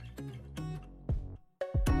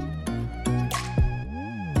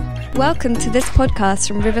Welcome to this podcast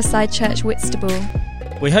from Riverside Church Whitstable.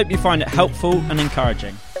 We hope you find it helpful and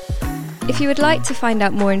encouraging. If you would like to find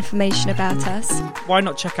out more information about us, why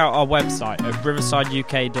not check out our website at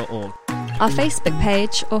riversideuk.org, our Facebook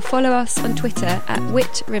page, or follow us on Twitter at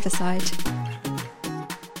 @WhitRiverside.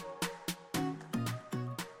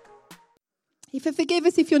 Forgive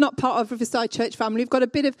us if you're not part of Riverside Church family. We've got a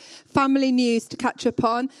bit of family news to catch up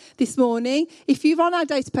on this morning. If you're on our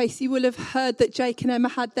database, you will have heard that Jake and Emma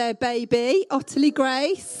had their baby, Ottilie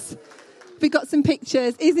Grace. We got some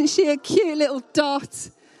pictures. Isn't she a cute little dot?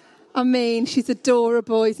 I mean, she's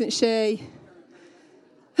adorable, isn't she?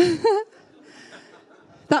 That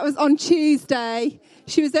was on Tuesday.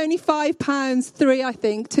 She was only £5.3, I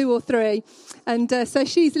think, 2 or 3. And so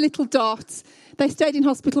she's a little dot. They stayed in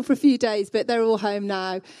hospital for a few days, but they're all home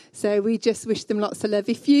now. So we just wish them lots of love.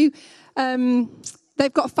 If you,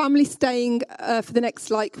 they've got family staying for the next,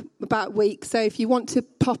 about a week. So if you want to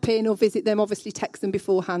pop in or visit them, obviously text them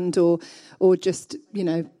beforehand or just,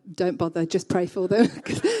 don't bother. Just pray for them.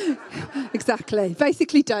 Exactly.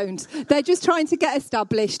 Basically don't. They're just trying to get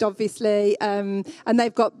established, obviously. And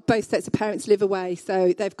they've got both sets of parents live away.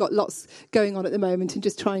 So they've got lots going on at the moment and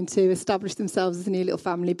just trying to establish themselves as a new little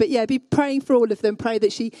family. But yeah, be praying for all of them. Pray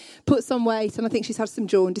that she puts on weight. And I think she's had some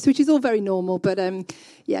jaundice, which is all very normal. But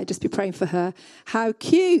just be praying for her. How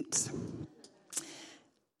cute.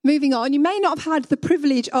 Moving on, you may not have had the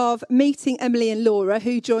privilege of meeting Emily and Laura,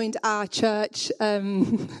 who joined our church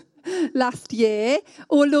last year,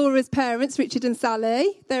 or Laura's parents, Richard and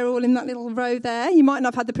Sally. They're all in that little row there. You might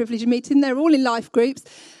not have had the privilege of meeting. They're all in life groups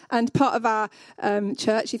and part of our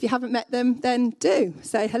church. If you haven't met them, then do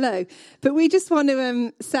say hello. But we just want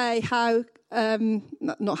to say how...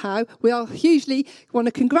 we all hugely want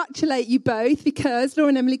to congratulate you both because Laura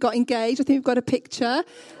and Emily got engaged. I think we've got a picture.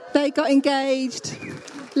 They got engaged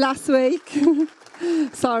last week.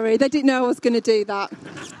 Sorry, they didn't know I was going to do that.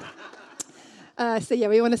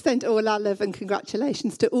 We want to send all our love and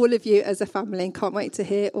congratulations to all of you as a family and can't wait to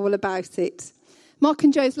hear all about it. Mark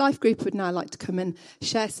and Joe's life group would now like to come and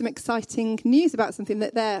share some exciting news about something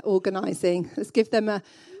that they're organising. Let's give them a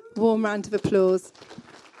warm round of applause.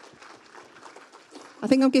 I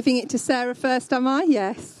think I'm giving it to Sarah first, am I?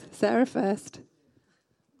 Yes, Sarah first.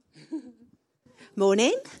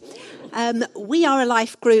 Morning. We are a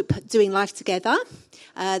life group doing life together.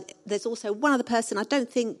 There's also one other person. I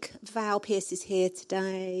don't think Val Pierce is here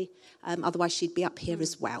today. Otherwise, she'd be up here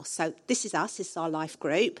as well. So this is us. This is our life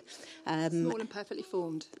group. Small and perfectly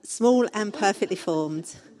formed. Small and perfectly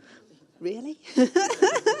formed. Really?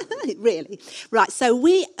 Really? Right. So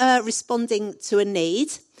we are responding to a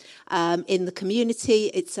need in the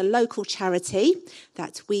community. It's a local charity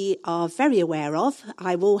that we are very aware of.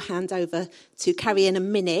 I will hand over to Carrie in a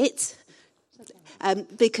minute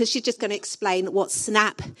because she's just going to explain what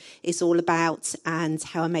SNAP is all about and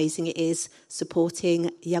how amazing it is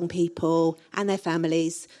supporting young people and their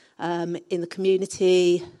families in the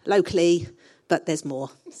community, locally, but there's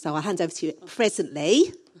more. So I'll hand over to you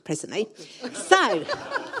presently. So...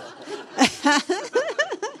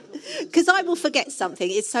 because I will forget something.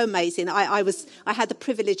 It's so amazing. I had the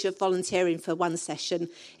privilege of volunteering for one session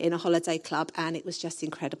in a holiday club, and it was just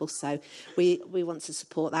incredible. So we want to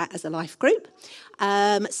support that as a life group.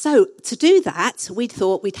 So to do that, we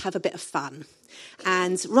thought we'd have a bit of fun.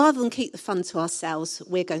 And rather than keep the fun to ourselves,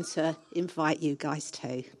 we're going to invite you guys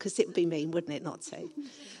too, because it would be mean, wouldn't it, not to?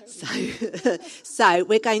 So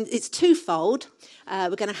it's twofold.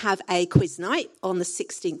 We're going to have a quiz night on the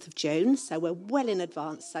 16th of June. So we're well in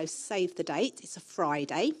advance. So save the date. It's a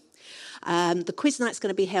Friday. The quiz night's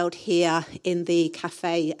going to be held here in the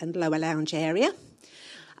cafe and lower lounge area.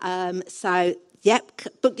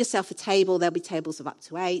 Book yourself a table. There'll be tables of up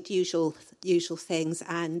to 8, usual things.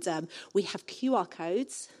 And we have QR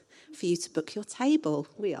codes for you to book your table.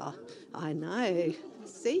 We are. I know.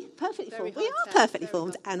 See? Perfectly formed. We are perfectly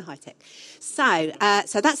formed and high-tech. So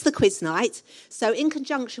that's the quiz night. So in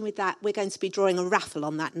conjunction with that, we're going to be drawing a raffle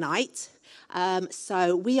on that night.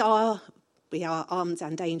 So we are armed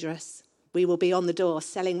and dangerous. We will be on the door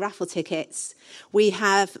selling raffle tickets. We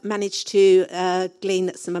have managed to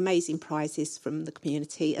glean some amazing prizes from the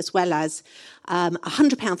community, as well as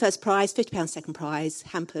 £100 first prize, £50 second prize,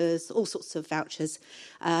 hampers, all sorts of vouchers,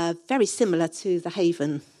 very similar to the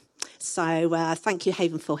Haven. So thank you,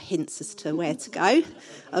 Haven, for hints as to where to go.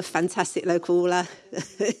 A fantastic local.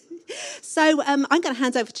 So I'm going to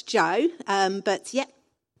hand over to Joe.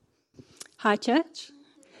 Hi, church.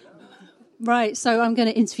 Right, so I'm going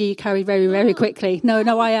to interview Carrie very, very quickly.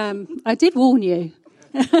 No, I am. I did warn you.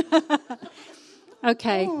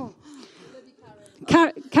 Okay.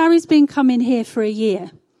 Carrie's been coming here for a year.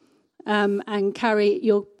 And Carrie,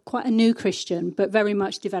 you're quite a new Christian, but very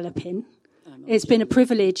much developing. It's been a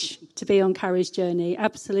privilege to be on Carrie's journey,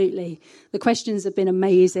 absolutely. The questions have been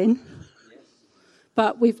amazing,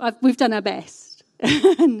 but we've done our best,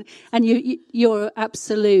 and you're an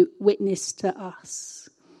absolute witness to us.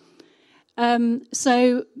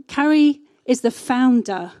 So Carrie is the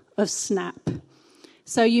founder of Snap.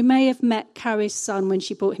 So you may have met Carrie's son when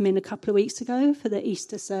she brought him in a couple of weeks ago for the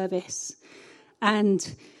Easter service.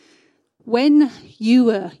 And when you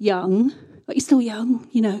were young, but you're still young,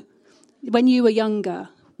 when you were younger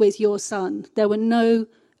with your son, there were no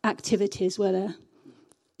activities, were there,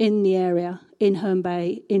 in the area, in Herne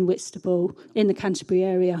Bay, in Whitstable, in the Canterbury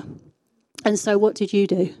area. And so what did you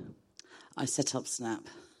do? I set up Snap.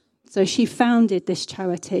 So she founded this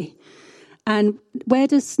charity. And where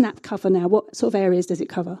does Snap cover now? What sort of areas does it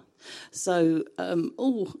cover? So,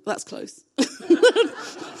 that's close.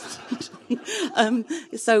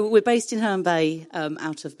 So we're based in Herne Bay,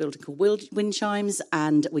 out of a building called Windchimes,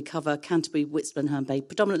 and we cover Canterbury, Whitstable and Herne Bay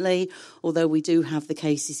predominantly, although we do have the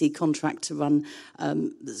KCC contract to run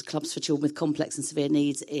clubs for children with complex and severe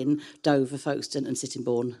needs in Dover, Folkestone and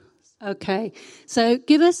Sittingbourne. Okay, so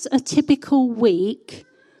give us a typical week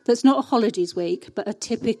that's not a holidays week, but a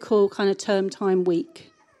typical kind of term time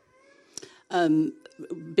week.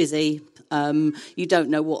 Busy. You don't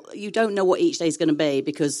know what each day is going to be,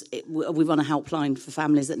 because we run a helpline for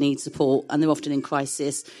families that need support, and they're often in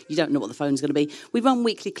crisis. You don't know what the phone's going to be. We run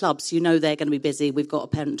weekly clubs, so they're going to be busy. We've got a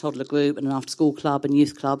parent toddler group and an after school club and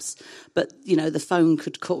youth clubs, but the phone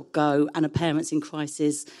could go, and a parent's in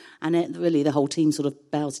crisis, and really the whole team sort of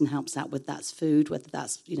bails and helps out with that's food, whether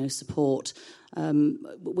that's support.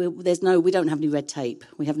 We don't have any red tape.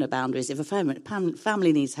 We have no boundaries. If a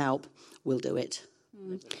family needs help, we'll do it.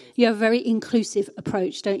 You have a very inclusive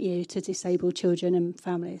approach, don't you, to disabled children and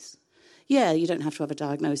families? Yeah, you don't have to have a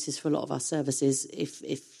diagnosis for a lot of our services.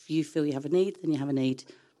 If you feel you have a need, then you have a need.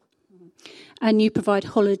 And you provide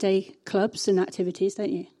holiday clubs and activities,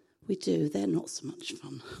 don't you? We do. They're not so much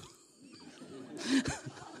fun.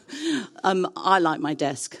 I like my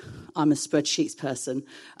desk. I'm a spreadsheets person,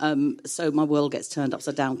 so my world gets turned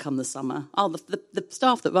upside down come the summer. The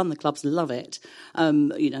staff that run the clubs love it,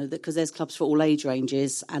 because there's clubs for all age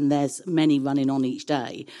ranges and there's many running on each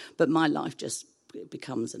day. But my life just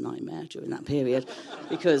becomes a nightmare during that period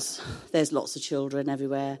because there's lots of children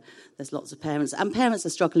everywhere. There's lots of parents, and parents are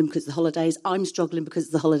struggling because of the holidays. I'm struggling because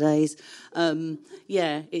of the holidays.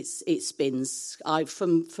 It spins.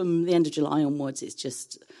 From the end of July onwards, it's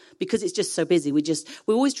just because it's just so busy.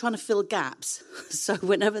 We're always trying to fill gaps. So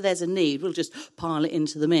whenever there's a need, we'll just pile it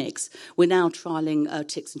into the mix. We're now trialling a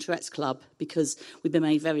Tics and Tourette's Club because we've been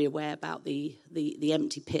made very aware about the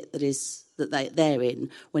empty pit that they're in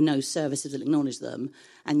when no services will acknowledge them,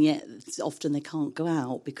 and yet often they can't go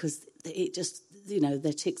out because it just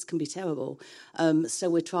their tics can be terrible. So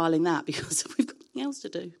we're trialling that because we've got nothing else to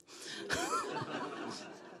do.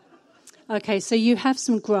 Okay, so you have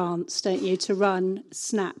some grants, don't you, to run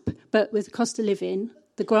Snap, but with the cost of living,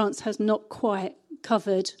 the grants has not quite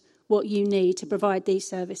covered what you need to provide these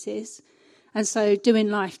services. And so doing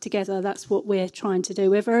life together, that's what we're trying to do.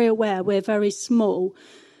 We're very aware, we're very small.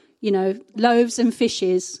 Loaves and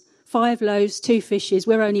fishes, 5 loaves, 2 fishes,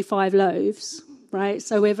 we're only 5 loaves, right?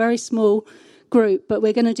 So we're a very small group, but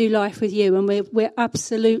we're going to do life with you, and we're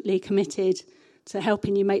absolutely committed to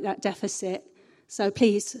helping you make that deficit. So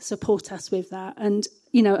please support us with that. And,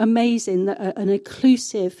 amazing that an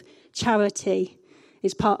inclusive charity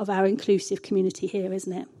is part of our inclusive community here,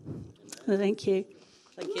 isn't it? Well, thank you.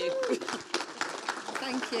 Thank you.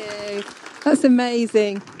 Thank you. That's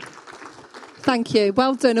amazing. Thank you.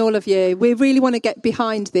 Well done, all of you. We really want to get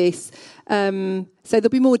behind this. So there'll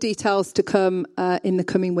be more details to come in the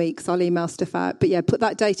coming weeks. I'll email stuff out. But yeah, put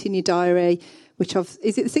that date in your diary,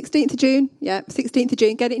 is it the 16th of June? Yeah, 16th of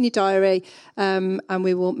June. Get it in your diary, and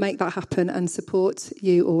we will make that happen and support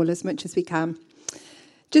you all as much as we can.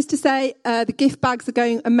 Just to say, the gift bags are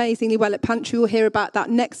going amazingly well at Pantry. We'll hear about that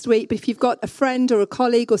next week. But if you've got a friend or a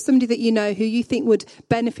colleague or somebody that you know who you think would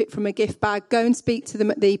benefit from a gift bag, go and speak to them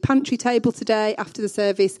at the pantry table today after the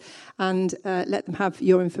service and let them have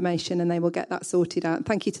your information, and they will get that sorted out.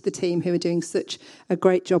 Thank you to the team who are doing such a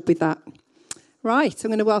great job with that. Right, I'm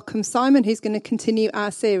going to welcome Simon, who's going to continue our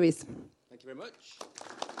series. Thank you very much.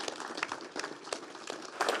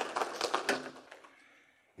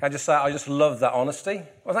 Can I just say, I just love that honesty.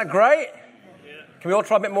 Wasn't that great? Yeah. Can we all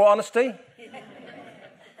try a bit more honesty?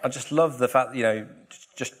 I just love the fact,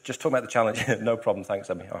 just talking about the challenge. No problem, thanks,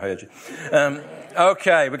 Abby. I heard you.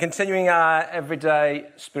 Okay, we're continuing our Everyday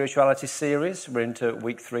Spirituality series. We're into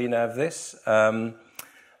week 3 now of this.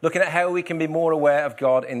 Looking at how we can be more aware of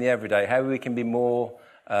God in the everyday, how we can be more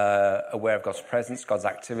aware of God's presence, God's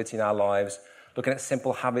activity in our lives, looking at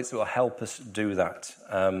simple habits that will help us do that,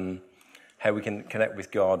 how we can connect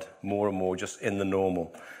with God more and more just in the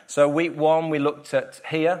normal. So week 1, we looked at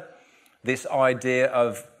here, this idea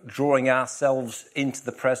of drawing ourselves into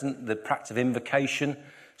the present, the practice of invocation,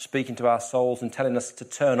 speaking to our souls and telling us to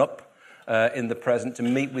turn up in the present, to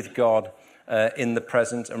meet with God in the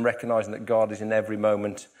present, and recognizing that God is in every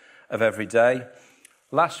moment of every day.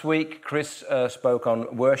 Last week, Chris spoke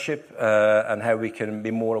on worship and how we can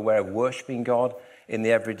be more aware of worshipping God in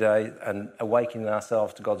the everyday and awakening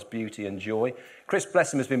ourselves to God's beauty and joy. Chris,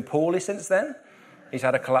 bless him, has been poorly since then. He's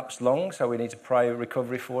had a collapsed lung, so we need to pray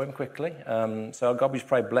recovery for him quickly. So God, we just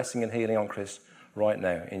pray blessing and healing on Chris right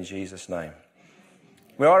now, in Jesus' name.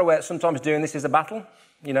 We are aware that sometimes doing this is a battle,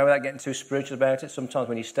 without getting too spiritual about it. Sometimes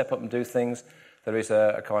when you step up and do things, there is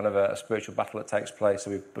a kind of a spiritual battle that takes place,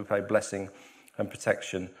 so we pray blessing and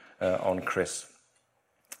protection on Chris.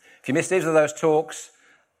 If you missed either of those talks,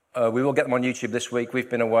 we will get them on YouTube this week. We've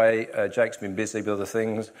been away. Jake's been busy with other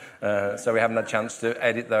things, so we haven't had a chance to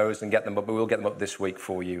edit those and get them up, but we'll get them up this week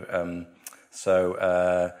for you.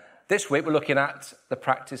 This week we're looking at the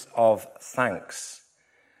practice of thanks,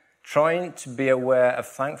 trying to be aware of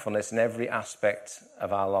thankfulness in every aspect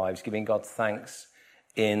of our lives, giving God thanks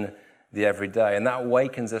in the everyday, and that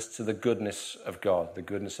awakens us to the goodness of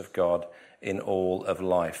God in all of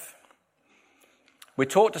life. We're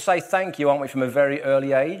taught to say thank you, aren't we, from a very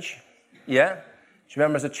early age? Yeah? Do you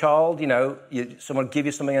remember as a child, someone would give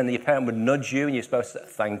you something and your parent would nudge you and you're supposed to say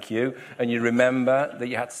thank you, and you remember that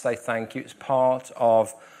you had to say thank you. It's part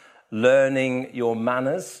of learning your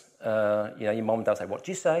manners. Your mum and dad say, what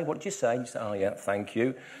do you say? What did you say? And you say, oh yeah, thank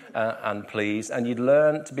you, and please. And you'd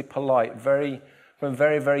learn to be polite from a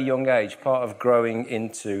very, very young age, part of growing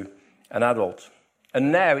into an adult.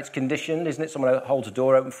 And now it's conditioned, isn't it? Someone holds a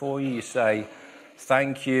door open for you, you say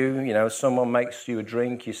thank you. Someone makes you a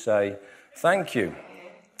drink, you say thank you.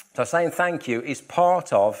 So saying thank you is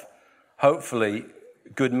part of, hopefully,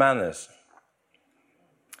 good manners.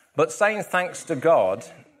 But saying thanks to God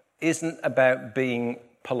isn't about being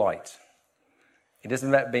polite. It isn't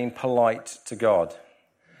about being polite to God.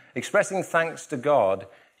 Expressing thanks to God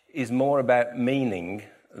is more about meaning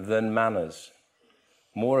than manners.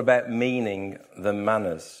 More about meaning than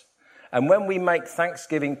manners. And when we make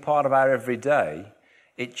Thanksgiving part of our everyday,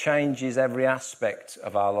 it changes every aspect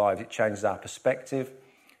of our lives. It changes our perspective.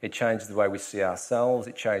 It changes the way we see ourselves.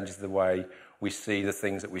 It changes the way we see the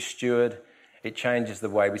things that we steward. It changes the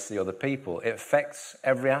way we see other people. It affects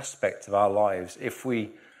every aspect of our lives if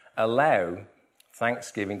we allow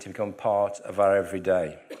Thanksgiving to become part of our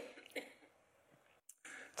everyday.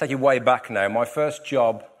 Take you way back now. My first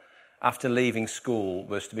job after leaving school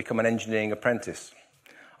was to become an engineering apprentice.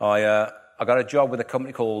 I got a job with a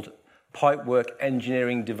company called Pipework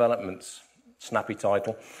Engineering Developments, snappy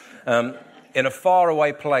title, in a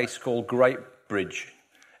faraway place called Great Bridge,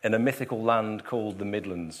 in a mythical land called the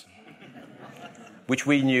Midlands, which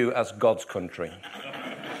we knew as God's country.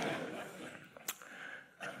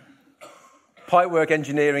 Pipework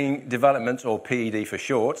Engineering Development, or PED for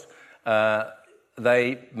short,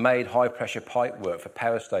 they made high-pressure pipe work for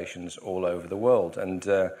power stations all over the world. And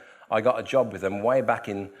I got a job with them way back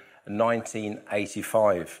in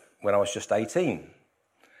 1985 when I was just 18.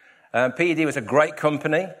 PED was a great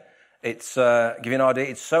company. It's, give you an idea,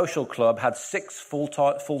 its social club had 6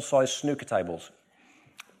 full-size snooker tables.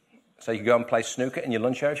 So you could go and play snooker in your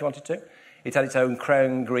lunch hour if you wanted to. It had its own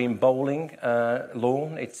crown green bowling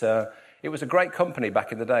lawn. It was a great company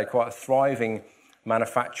back in the day, quite a thriving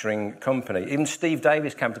manufacturing company. Even Steve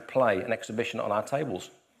Davis came to play an exhibition on our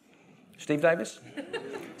tables. Steve Davis,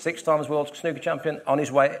 6 times world snooker champion. On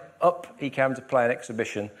his way up, he came to play an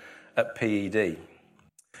exhibition at PED.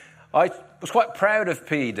 I was quite proud of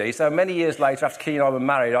PED, so many years later, after Kee and I were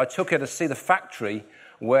married, I took her to see the factory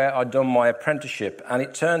where I'd done my apprenticeship, and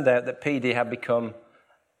it turned out that PED had become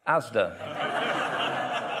Asda,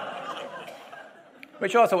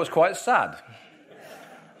 which I thought was quite sad.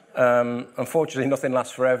 Unfortunately, nothing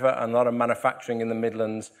lasts forever, and a lot of manufacturing in the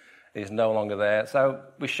Midlands is no longer there. So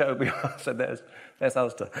we said, there's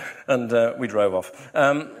Asda, and we drove off.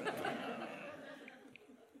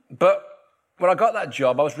 But when I got that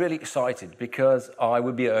job, I was really excited because I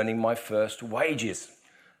would be earning my first wages.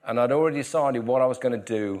 And I'd already decided what I was going to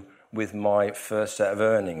do with my first set of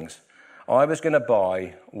earnings. I was going to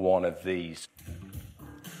buy one of these.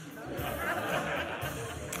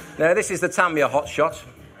 Now, this is the Tamiya Hotshot.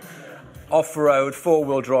 Off-road,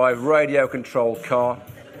 4-wheel drive, radio-controlled car.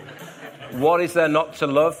 What is there not to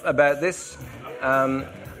love about this?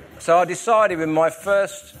 So I decided with my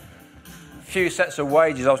first few sets of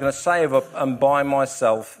wages, I was going to save up and buy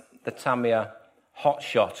myself the Tamiya Hot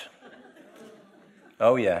Shot.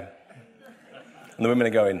 Oh, yeah. And the women are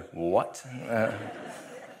going, what?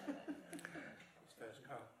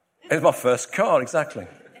 It's my first car, exactly.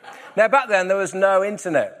 Now, back then, there was no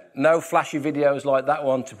internet, no flashy videos like that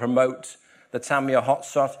one to promote the Tamiya Hot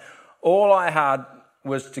Shot. All I had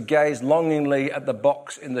was to gaze longingly at the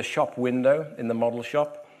box in the shop window, in the model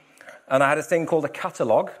shop. And I had a thing called a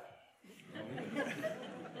catalogue.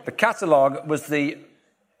 The catalogue was the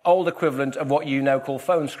old equivalent of what you now call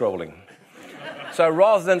phone scrolling. So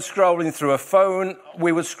rather than scrolling through a phone,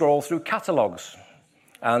 we would scroll through catalogues.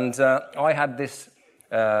 And I had this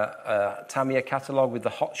Tamiya catalogue with the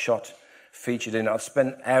Hot Shot featured in it. I've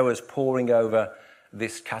spent hours poring over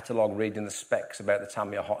this catalogue, reading the specs about the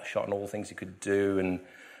Tamiya Hot Shot and all the things it could do.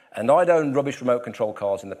 And I'd owned rubbish remote control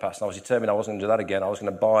cars in the past, and I was determined I wasn't going to do that again. I was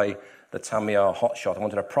going to buy the Tamiya Hot Shot. I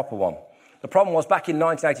wanted a proper one. The problem was, back in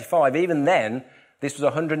 1985, even then, this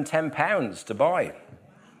was £110 to buy.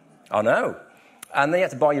 I know. And then you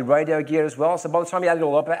had to buy your radio gear as well. So by the time you add it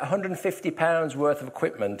all up, about £150 worth of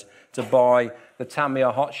equipment to buy the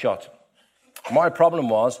Tamiya Hot Shot. My problem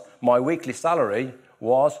was, my weekly salary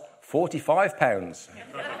was £45.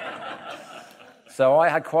 So I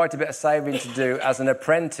had quite a bit of saving to do as an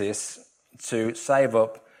apprentice to save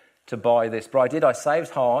up to buy this. But I did. I saved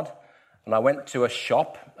hard, and I went to a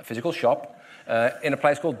shop, a physical shop, in a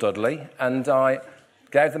place called Dudley, and I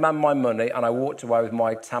gave the man my money, and I walked away with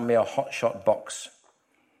my Tamiya Hot Shot box.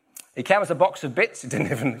 It came as a box of bits. It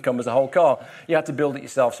didn't even come as a whole car. You had to build it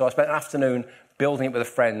yourself. So I spent an afternoon building it with a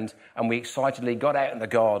friend, and we excitedly got out in the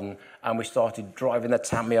garden, and we started driving the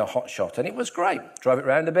Tamiya Hot Shot, and it was great. Drove it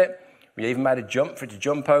round a bit. We even made a jump for it to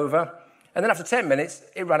jump over. And then after 10 minutes,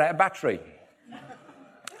 it ran out of battery,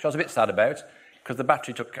 which I was a bit sad about, because the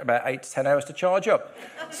battery took about 8 to 10 hours to charge up.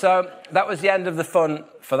 So that was the end of the fun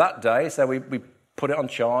for that day. So we put it on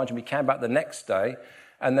charge, and we came back the next day,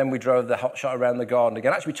 and then we drove the Hot Shot around the garden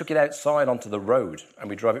again. Actually, we took it outside onto the road, and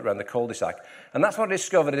we drove it around the cul-de-sac. And that's when I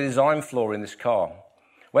discovered a design flaw in this car.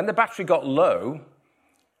 When the battery got low,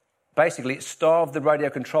 basically it starved the radio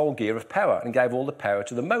control gear of power and gave all the power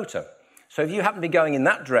to the motor. So if you happen to be going in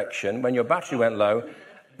that direction when your battery went low,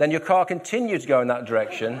 then your car continued to go in that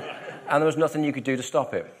direction, and there was nothing you could do to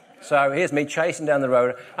stop it. So here's me chasing down the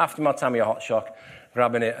road after my Tamiya Hot Shot,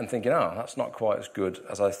 grabbing it and thinking, that's not quite as good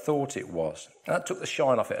as I thought it was. And that took the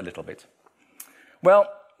shine off it a little bit. Well,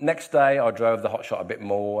 next day I drove the Hot Shot a bit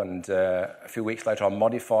more, and a few weeks later I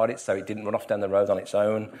modified it so it didn't run off down the road on its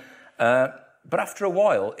own. But after a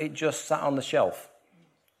while, it just sat on the shelf,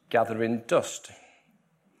 gathering dust.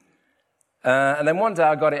 And then one day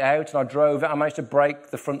I got it out and I drove it. I managed to break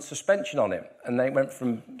the front suspension on it. And then it went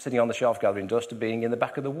from sitting on the shelf gathering dust to being in the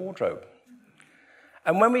back of the wardrobe.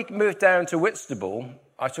 And when we moved down to Whitstable,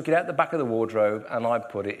 I took it out the back of the wardrobe and I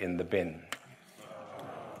put it in the bin.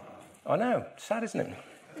 I know, sad, isn't it?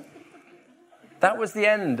 That was the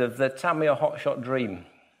end of the Tamiya Hot Shot dream.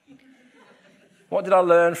 What did I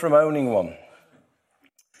learn from owning one?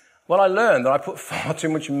 Well, I learned that I put far too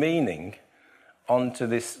much meaning onto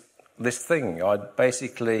this thing. I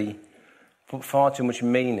basically put far too much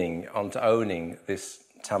meaning onto owning this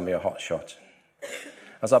Tamiya Hot Shot.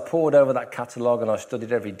 As I pored over that catalogue and I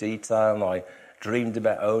studied every detail and I dreamed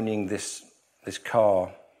about owning this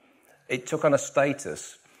car, it took on a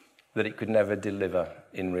status that it could never deliver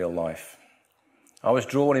in real life. I was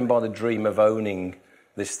drawn in by the dream of owning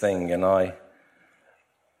this thing,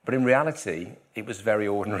 but in reality, it was very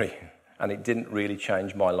ordinary and it didn't really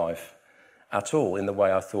change my life at all in the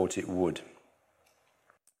way I thought it would.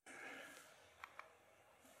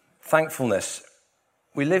 Thankfulness.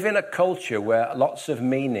 We live in a culture where lots of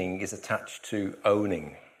meaning is attached to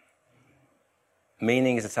owning.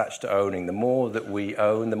 Meaning is attached to owning. The more that we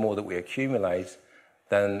own, the more that we accumulate,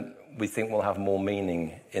 then we think we'll have more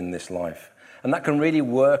meaning in this life. And that can really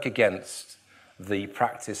work against the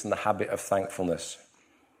practice and the habit of thankfulness.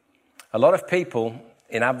 A lot of people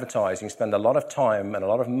in advertising spend a lot of time and a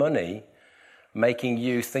lot of money making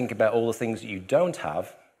you think about all the things that you don't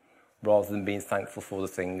have rather than being thankful for the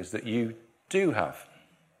things that you do have.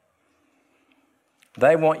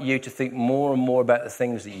 They want you to think more and more about the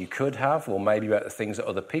things that you could have, or maybe about the things that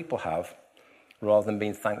other people have, rather than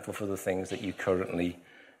being thankful for the things that you currently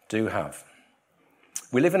do have.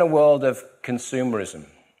 We live in a world of consumerism,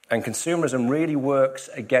 and consumerism really works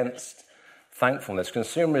against thankfulness.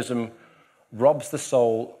 Consumerism robs the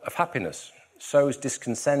soul of happiness, sows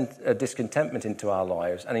discontentment into our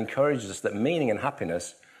lives, and encourages us that meaning and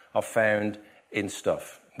happiness are found in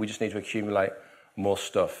stuff. We just need to accumulate more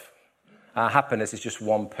stuff. Our happiness is just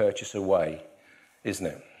one purchase away, isn't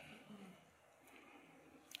it?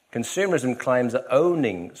 Consumerism claims that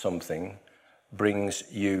owning something brings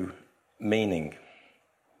you meaning.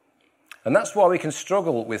 And that's why we can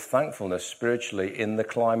struggle with thankfulness spiritually in the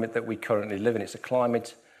climate that we currently live in. It's a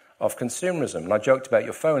climate of consumerism. And I joked about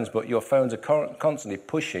your phones, but your phones are constantly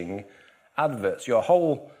pushing adverts.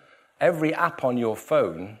 Every app on your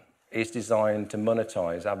phone is designed to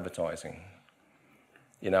monetize advertising.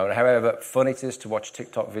 And however fun it is to watch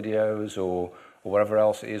TikTok videos or whatever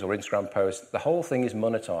else it is, or Instagram posts, the whole thing is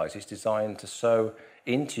monetized. It's designed to sow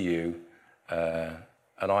into you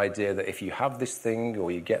an idea that if you have this thing,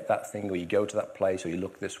 or you get that thing, or you go to that place, or you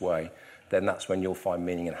look this way, then that's when you'll find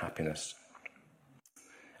meaning and happiness.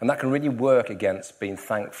 And that can really work against being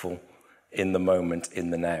thankful in the moment,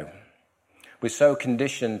 in the now. We're so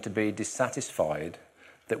conditioned to be dissatisfied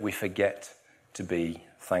that we forget to be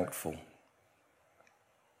thankful.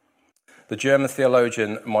 The German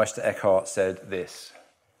theologian Meister Eckhart said this: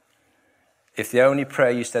 "If the only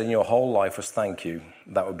prayer you said in your whole life was thank you,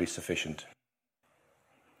 that would be sufficient."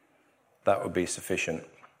 That would be sufficient.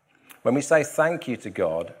 When we say thank you to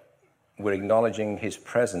God, we're acknowledging his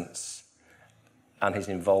presence and his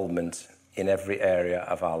involvement in every area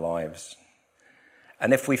of our lives.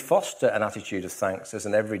 And if we foster an attitude of thanks as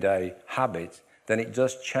an everyday habit, then it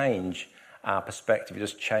does change our perspective. It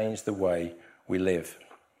does change the way we live.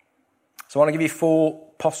 So I want to give you 4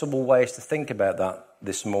 possible ways to think about that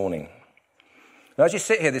this morning. Now, as you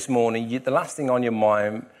sit here this morning, the last thing on your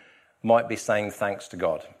mind might be saying thanks to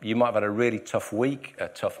God. You might have had a really tough week, a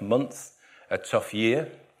tough month, a tough year.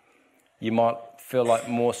 You might feel like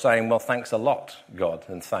more saying, well, thanks a lot, God,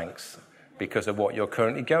 and thanks because of what you're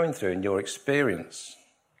currently going through in your experience.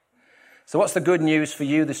 So what's the good news for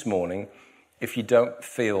you this morning if you don't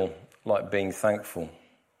feel like being thankful?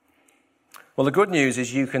 Well, the good news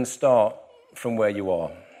is you can start from where you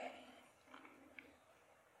are.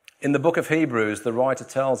 In the book of Hebrews, the writer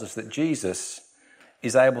tells us that Jesus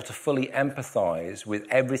is able to fully empathize with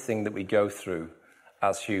everything that we go through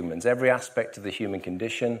as humans. Every aspect of the human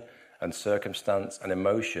condition and circumstance and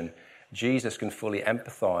emotion, Jesus can fully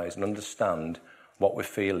empathize and understand what we're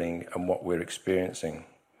feeling and what we're experiencing.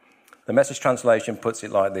 The Message translation puts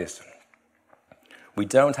it like this: "We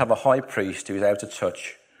don't have a high priest who is able to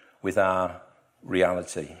touch with our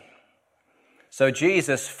reality." So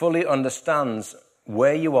Jesus fully understands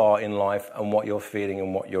where you are in life and what you're feeling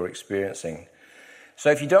and what you're experiencing. So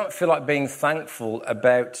if you don't feel like being thankful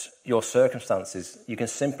about your circumstances, you can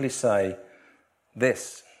simply say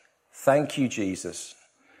this: thank you, Jesus,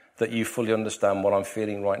 that you fully understand what I'm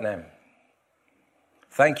feeling right now.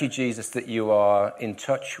 Thank you, Jesus, that you are in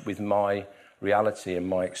touch with my reality and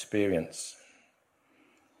my experience.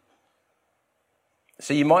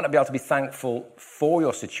 So you might not be able to be thankful for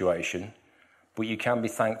your situation, but you can be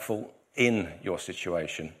thankful in your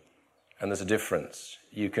situation. And there's a difference.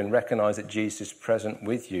 You can recognize that Jesus is present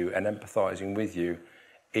with you and empathizing with you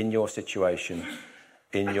in your situation,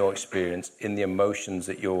 in your experience, in the emotions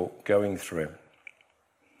that you're going through.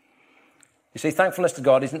 You see, thankfulness to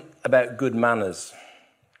God isn't about good manners.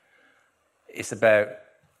 It's about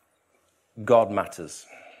God matters.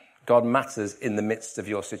 God matters in the midst of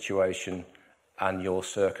your situation and your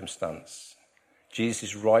circumstance. Jesus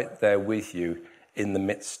is right there with you in the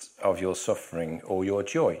midst of your suffering or your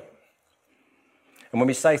joy. And when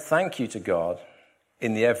we say thank you to God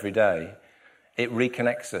in the everyday, it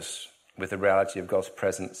reconnects us with the reality of God's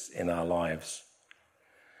presence in our lives.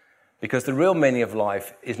 Because the real meaning of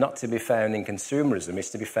life is not to be found in consumerism, it's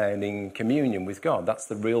to be found in communion with God. That's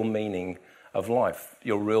the real meaning of life.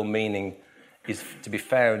 Your real meaning is to be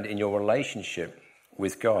found in your relationship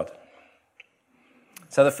with God.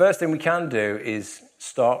 So the first thing we can do is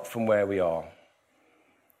start from where we are.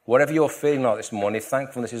 Whatever you're feeling like this morning, if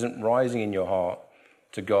thankfulness isn't rising in your heart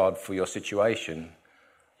to God for your situation,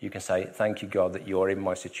 you can say, thank you, God, that you're in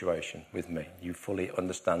my situation with me. You fully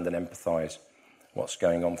understand and empathize what's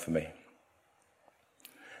going on for me.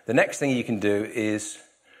 The next thing you can do is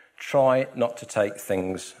try not to take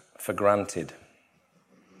things for granted.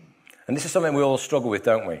 And this is something we all struggle with,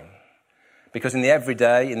 don't we? Because in the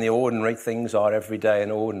everyday, in the ordinary, things are everyday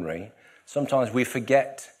and ordinary. Sometimes we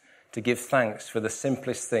forget to give thanks for the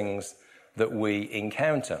simplest things that we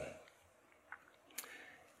encounter.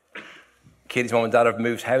 Kitty's mum and dad have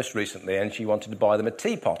moved house recently, and she wanted to buy them a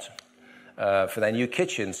teapot for their new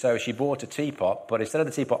kitchen. So she bought a teapot, but instead of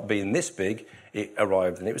the teapot being this big, it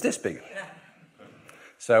arrived and it was this big.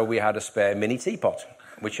 So we had a spare mini teapot,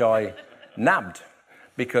 which I nabbed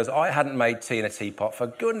because I hadn't made tea in a teapot for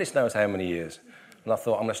goodness knows how many years. And I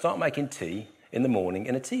thought, I'm going to start making tea in the morning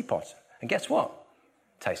in a teapot. And guess what?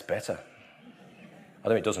 Tastes better. I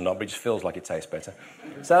know it does or not, but it just feels like it tastes better.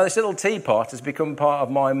 So this little teapot has become part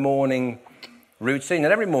of my morning routine.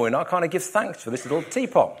 And every morning I kind of give thanks for this little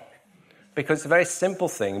teapot because it's a very simple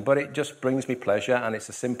thing, but it just brings me pleasure, and it's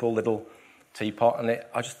a simple little teapot. And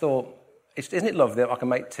I just thought, isn't it lovely that I can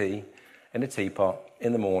make tea in a teapot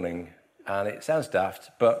in the morning? And it sounds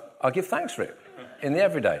daft, but I give thanks for it in the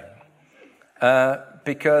everyday.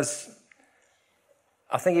 Because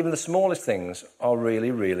I think even the smallest things are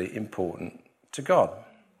really, really important to God.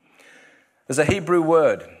 There's a Hebrew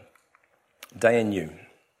word, dayenu,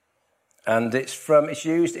 and it's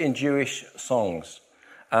used in Jewish songs,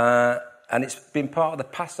 and it's been part of the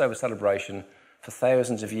Passover celebration for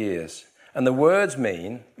thousands of years. And the word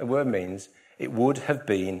means it would have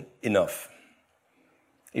been enough.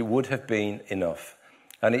 It would have been enough.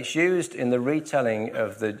 And it's used in the retelling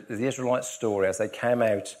of the Israelites' story as they came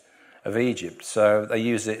out of Egypt. So they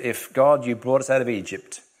use it, if God, you brought us out of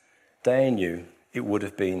Egypt, dayenu, it would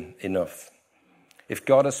have been enough. If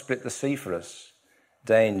God has split the sea for us,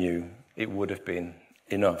 dayenu, it would have been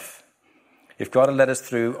enough. If God had led us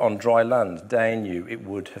through on dry land, dayenu, it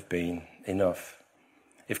would have been enough.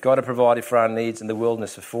 If God had provided for our needs in the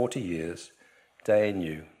wilderness for 40 years,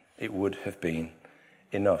 dayenu, it would have been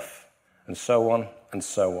enough. And so on, and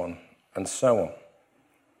so on, and so on.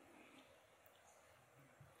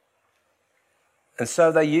 And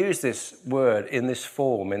so they use this word in this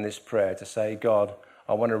form, in this prayer, to say, God,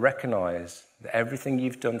 I want to recognise that everything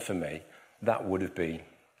you've done for me, that would have been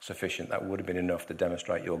sufficient. That would have been enough to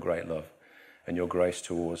demonstrate your great love and your grace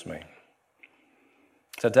towards me.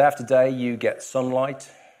 So day after day, you get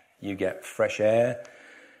sunlight, you get fresh air,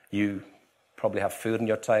 you probably have food on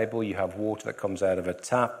your table, you have water that comes out of a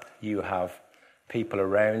tap, you have people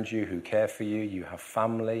around you who care for you, you have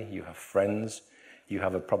family, you have friends, you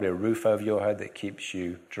have probably a roof over your head that keeps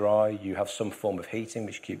you dry, you have some form of heating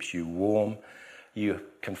which keeps you warm, you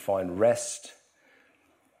can find rest.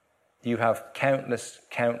 You have countless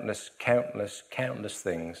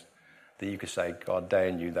things that you could say, God,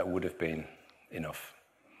 dayenu, that would have been enough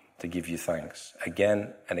to give you thanks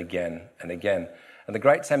again and again and again. And the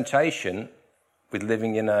great temptation with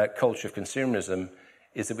living in a culture of consumerism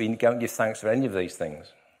is that we don't give thanks for any of these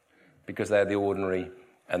things because they're the ordinary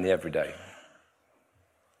and the everyday.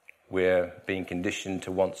 We're being conditioned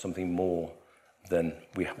to want something more than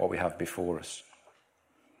what we have before us.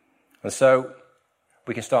 And so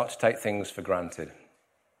we can start to take things for granted.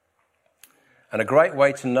 And a great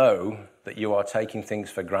way to know that you are taking things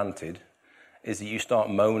for granted is that you start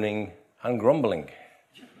moaning and grumbling.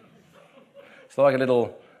 It's like a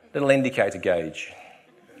little indicator gauge.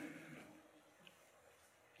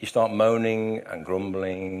 You start moaning and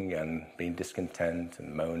grumbling and being discontent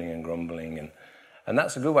and moaning and grumbling. And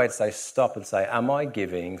that's a good way to say stop and say, am I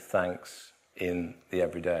giving thanks in the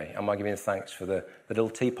everyday? Am I giving thanks for the little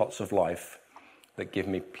teapots of life that give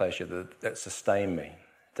me pleasure, that sustain me?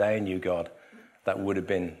 Dayenu, God, that would have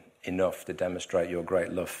been enough to demonstrate your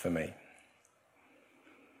great love for me.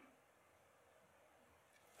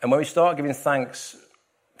 And when we start giving thanks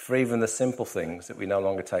for even the simple things that we no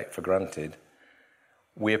longer take for granted,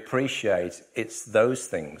 we appreciate it's those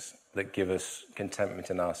things that give us contentment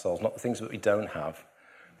in our souls, not the things that we don't have,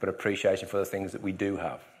 but appreciation for the things that we do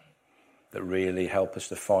have, that really help us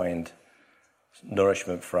to find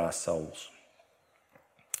nourishment for our souls.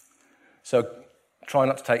 So try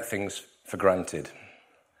not to take things for granted.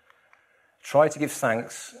 Try to give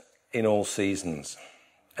thanks in all seasons.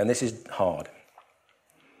 And this is hard.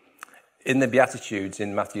 In the Beatitudes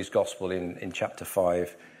in Matthew's Gospel in chapter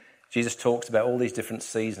 5, Jesus talks about all these different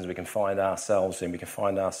seasons we can find ourselves in. We can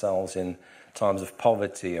find ourselves in times of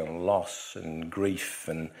poverty and loss and grief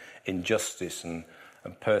and injustice and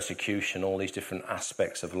persecution, all these different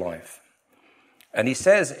aspects of life. And he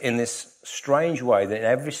says in this strange way that in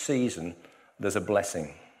every season there's a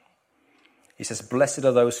blessing. He says, blessed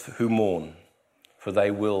are those who mourn, for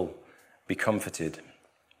they will be comforted.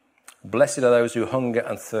 Blessed are those who hunger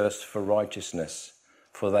and thirst for righteousness,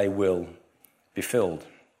 for they will be filled.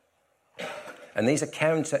 And these are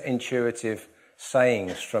counterintuitive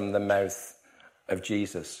sayings from the mouth of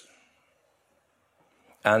Jesus.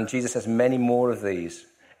 And Jesus has many more of these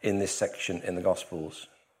in this section in the Gospels.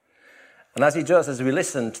 And as he does, as we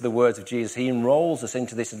listen to the words of Jesus, he enrolls us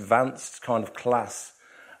into this advanced kind of class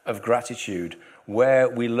of gratitude where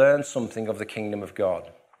we learn something of the kingdom of God,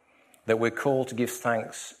 that we're called to give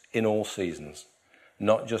thanks in all seasons,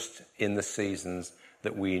 not just in the seasons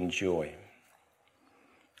that we enjoy.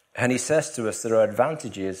 And he says to us there are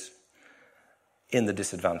advantages in the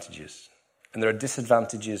disadvantages, and there are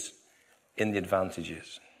disadvantages in the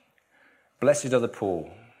advantages. Blessed are the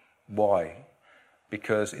poor. Why?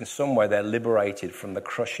 because in some way they're liberated from the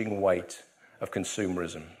crushing weight of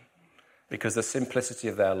consumerism, because the simplicity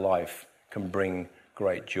of their life can bring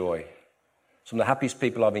great joy. Some of the happiest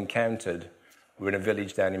people I've encountered were in a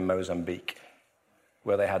village down in Mozambique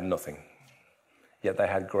where they had nothing, yet they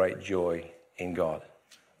had great joy in God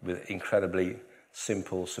with incredibly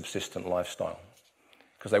simple, subsistent lifestyle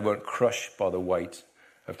because they weren't crushed by the weight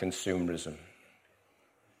of consumerism.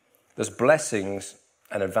 There's blessings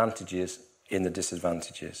and advantages in the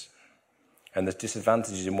disadvantages, and there's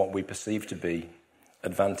disadvantages in what we perceive to be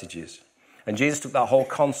advantages. And Jesus took that whole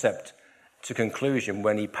concept to conclusion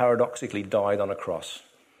when he paradoxically died on a cross.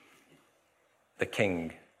 The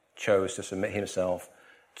king chose to submit himself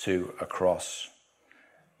to a cross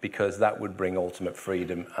because that would bring ultimate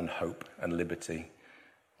freedom and hope and liberty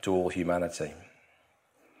to all humanity.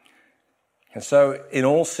 And so in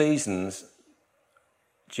all seasons,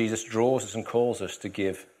 Jesus draws us and calls us to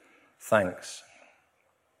give thanks.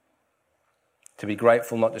 To be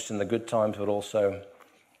grateful not just in the good times but also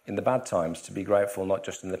in the bad times. To be grateful not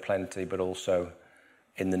just in the plenty but also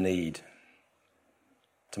in the need.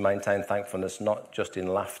 To maintain thankfulness not just in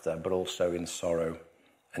laughter but also in sorrow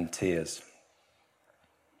and tears.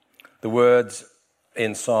 The words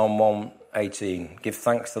in Psalm 118, give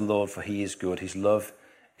thanks to the Lord for he is good, his love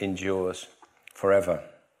endures forever.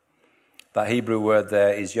 That Hebrew word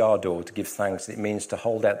there is yardor, to give thanks. It means to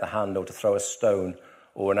hold out the hand or to throw a stone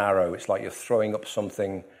or an arrow. It's like you're throwing up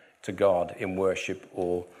something to God in worship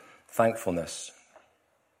or thankfulness.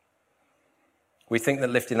 We think that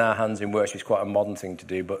lifting our hands in worship is quite a modern thing to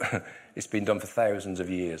do, but it's been done for thousands of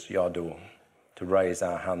years, yardor, to raise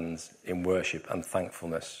our hands in worship and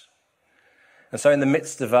thankfulness. And so in the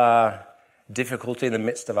midst of our difficulty, in the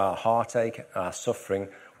midst of our heartache, our suffering,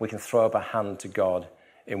 we can throw up a hand to God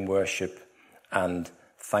in worship and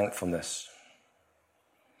thankfulness.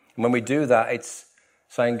 And when we do that, it's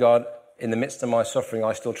saying, God, in the midst of my suffering,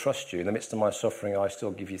 I still trust you. In the midst of my suffering, I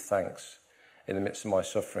still give you thanks. In the midst of my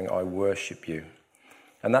suffering, I worship you.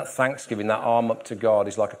 And that thanksgiving, that arm up to God,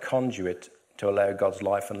 is like a conduit to allow God's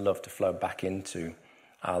life and love to flow back into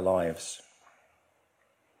our lives.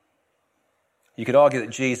 You could argue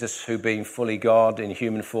that Jesus, who being fully God in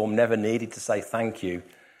human form, never needed to say thank you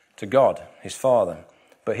to God, his Father.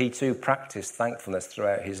 But he too practiced thankfulness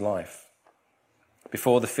throughout his life.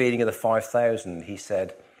 Before the feeding of the 5,000, he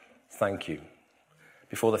said, thank you.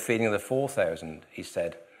 Before the feeding of the 4,000, he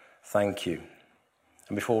said, thank you.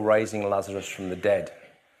 And before raising Lazarus from the dead,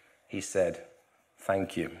 he said,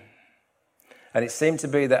 thank you. And it seemed to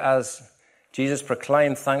be that as Jesus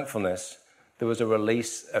proclaimed thankfulness, there was a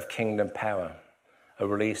release of kingdom power, a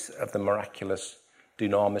release of the miraculous,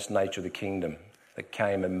 dunamis nature of the kingdom that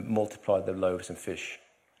came and multiplied the loaves and fish.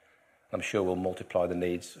 I'm sure we'll multiply the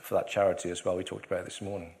needs for that charity as well we talked about this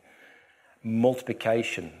morning.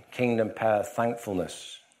 Multiplication, kingdom power,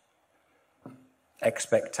 thankfulness,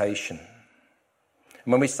 expectation.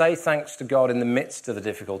 And when we say thanks to God in the midst of the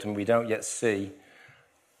difficulty and we don't yet see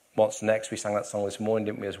what's next, we sang that song this morning,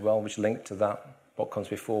 didn't we, as well, which linked to that, what comes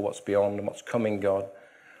before, what's beyond, and what's coming, God.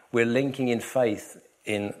 We're linking in faith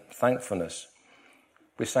in thankfulness.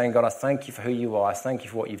 We're saying, God, I thank you for who you are, I thank you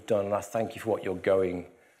for what you've done, and I thank you for what you're going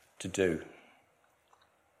to do.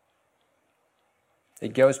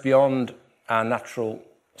 It goes beyond our natural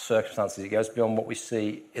circumstances. It goes beyond what we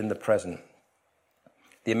see in the present.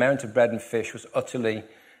 The amount of bread and fish was utterly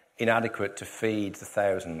inadequate to feed the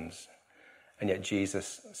thousands, and yet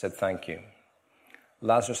Jesus said thank you.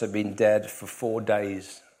 Lazarus had been dead for 4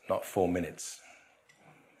 days, not 4 minutes,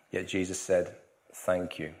 yet Jesus said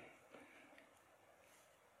thank you.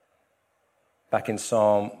 Back in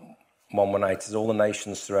Psalm 118, as all the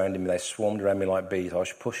nations surrounded me, they swarmed around me like bees. I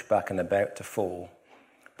was pushed back and about to fall,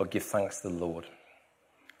 but give thanks to the Lord,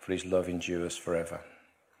 for his love endures forever.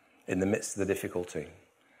 In the midst of the difficulty,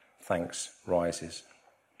 thanks rises.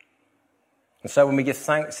 And so when we give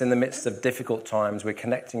thanks in the midst of difficult times, we're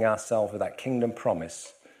connecting ourselves with that kingdom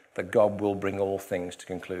promise that God will bring all things to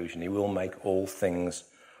conclusion. He will make all things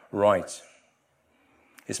right.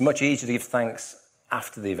 It's much easier to give thanks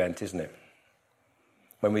after the event, isn't it?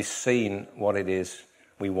 When we've seen what it is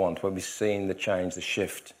we want, when we've seen the change, the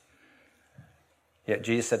shift. Yet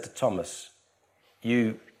Jesus said to Thomas,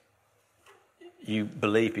 you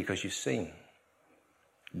believe because you've seen.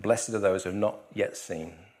 Blessed are those who have not yet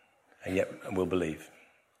seen and yet will believe.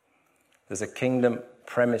 There's a kingdom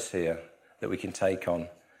premise here that we can take on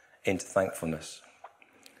into thankfulness.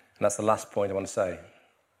 And that's the last point I want to say.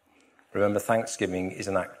 Remember, thanksgiving is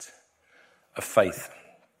an act of faith.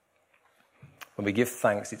 When we give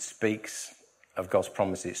thanks, it speaks of God's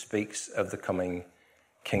promise. It speaks of the coming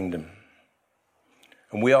kingdom.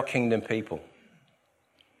 And we are kingdom people.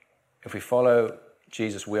 If we follow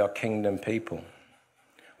Jesus, we are kingdom people.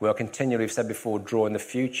 We are continually, we've said before, drawing the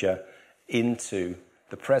future into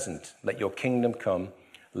the present. Let your kingdom come,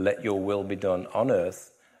 let your will be done on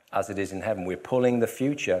earth as it is in heaven. We're pulling the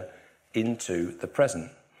future into the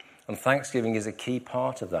present. And Thanksgiving is a key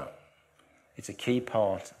part of that. It's a key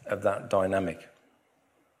part of that dynamic.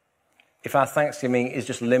 If our Thanksgiving is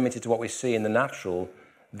just limited to what we see in the natural,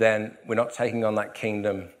 then we're not taking on that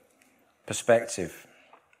kingdom perspective.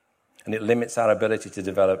 And it limits our ability to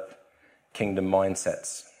develop kingdom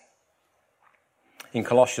mindsets. In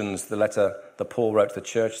Colossians, the letter that Paul wrote to the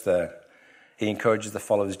church there, he encourages the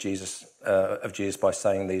followers of Jesus by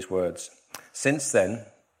saying these words. Since then,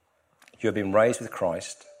 you have been raised with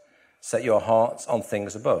Christ. Set your hearts on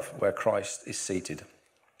things above, where Christ is seated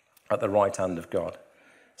at the right hand of God.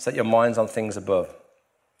 Set your minds on things above,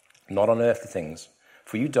 not on earthly things.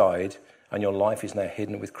 For you died, and your life is now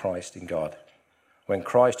hidden with Christ in God. When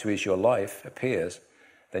Christ, who is your life, appears,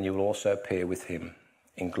 then you will also appear with him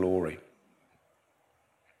in glory.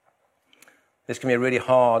 This can be a really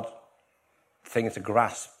hard thing to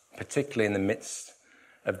grasp, particularly in the midst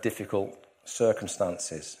of difficult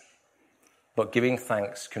circumstances. But giving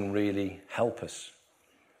thanks can really help us,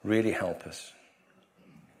 really help us.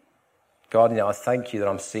 God, I thank you that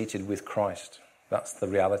I'm seated with Christ. That's the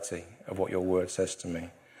reality of what your word says to me.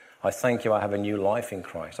 I thank you I have a new life in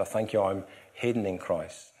Christ. I thank you I'm hidden in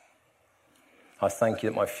Christ. I thank you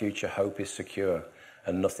that my future hope is secure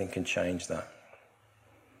and nothing can change that.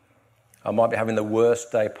 I might be having the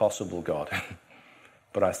worst day possible, God,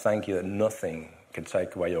 but I thank you that nothing can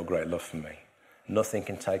take away your great love for me. Nothing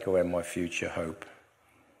can take away my future hope.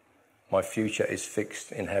 My future is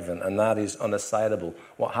fixed in heaven, and that is unassailable.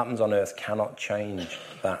 What happens on earth cannot change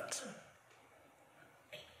that.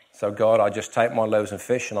 So, God, I just take my loaves and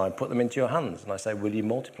fish and I put them into your hands, and I say, will you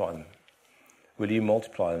multiply them? Will you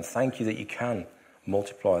multiply them? Thank you that you can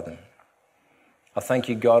multiply them. I thank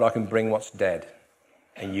you, God, I can bring what's dead,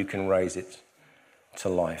 and you can raise it to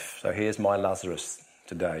life. So here's my Lazarus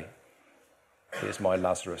today. Here's my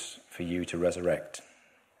Lazarus for you to resurrect.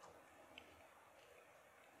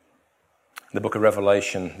 In the book of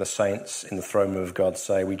Revelation, the saints in the throne room of God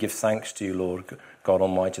say, we give thanks to you, Lord God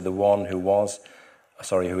Almighty, the one who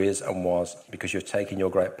is and was, because you've taken your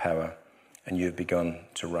great power and you've begun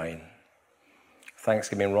to reign.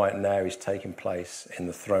 Thanksgiving right now is taking place in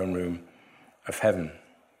the throne room of heaven.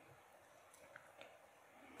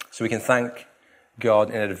 So we can thank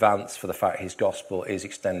God in advance for the fact his gospel is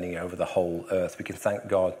extending over the whole earth. We can thank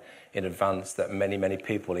God in advance that many, many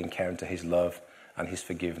people encounter his love and his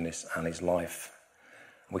forgiveness and his life.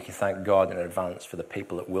 We can thank God in advance for the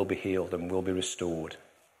people that will be healed and will be restored,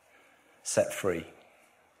 set free,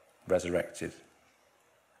 resurrected.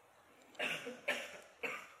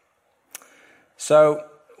 So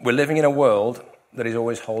we're living in a world that is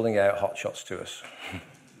always holding out hot shots to us.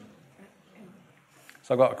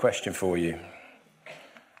 So I've got a question for you.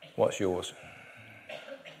 What's yours?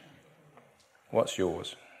 What's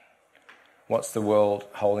yours? What's the world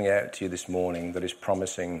holding out to you this morning that is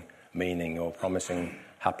promising meaning or promising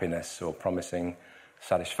happiness or promising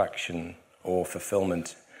satisfaction or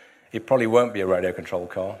fulfillment? It probably won't be a radio control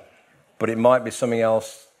car, but it might be something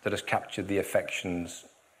else that has captured the affections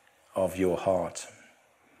of your heart,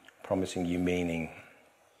 promising you meaning.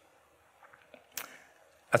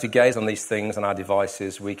 As we gaze on these things and our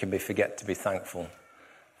devices, we can forget to be thankful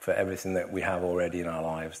for everything that we have already in our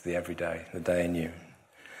lives, the everyday, the day anew.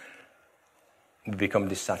 We become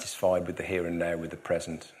dissatisfied with the here and now, with the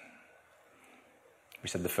present. We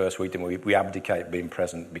said the first week, didn't we abdicate being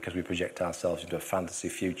present because we project ourselves into a fantasy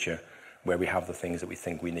future where we have the things that we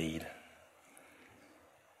think we need.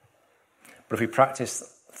 But if we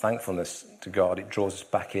practice thankfulness to God, it draws us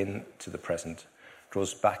back into the present,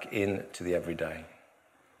 draws us back into the everyday.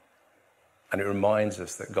 And it reminds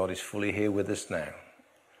us that God is fully here with us now,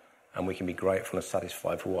 and we can be grateful and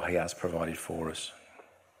satisfied for what he has provided for us.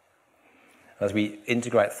 As we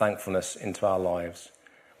integrate thankfulness into our lives,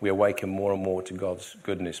 we awaken more and more to God's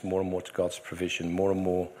goodness, more and more to God's provision, more and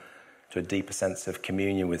more to a deeper sense of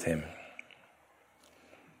communion with him.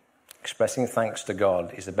 Expressing thanks to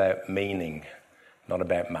God is about meaning, not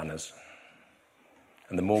about manners.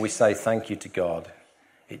 And the more we say thank you to God,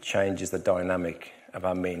 it changes the dynamic of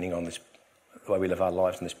our meaning on this, the way we live our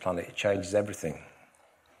lives on this planet. It changes everything.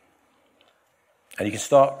 And you can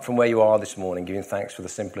start from where you are this morning, giving thanks for the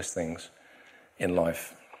simplest things in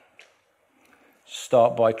life.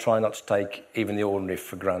 Start by trying not to take even the ordinary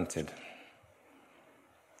for granted.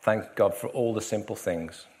 Thank God for all the simple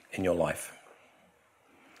things in your life.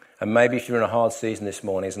 And maybe if you're in a hard season this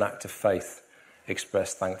morning, as an act of faith,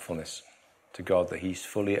 express thankfulness. to God that he's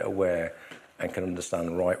fully aware and can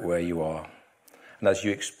understand right where you are. And as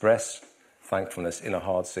you express thankfulness in a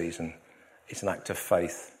hard season, it's an act of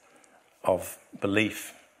faith, of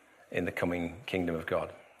belief in the coming kingdom of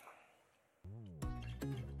God.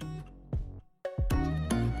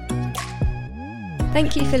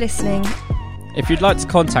 Thank you for listening. If you'd like to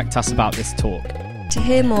contact us about this talk, To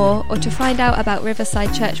hear more or to find out about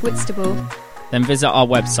Riverside Church Whitstable, then visit our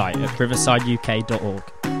website at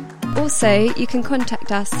riversideuk.org. also you can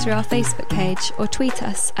contact us through our Facebook page or tweet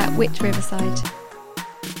us at Whit Riverside.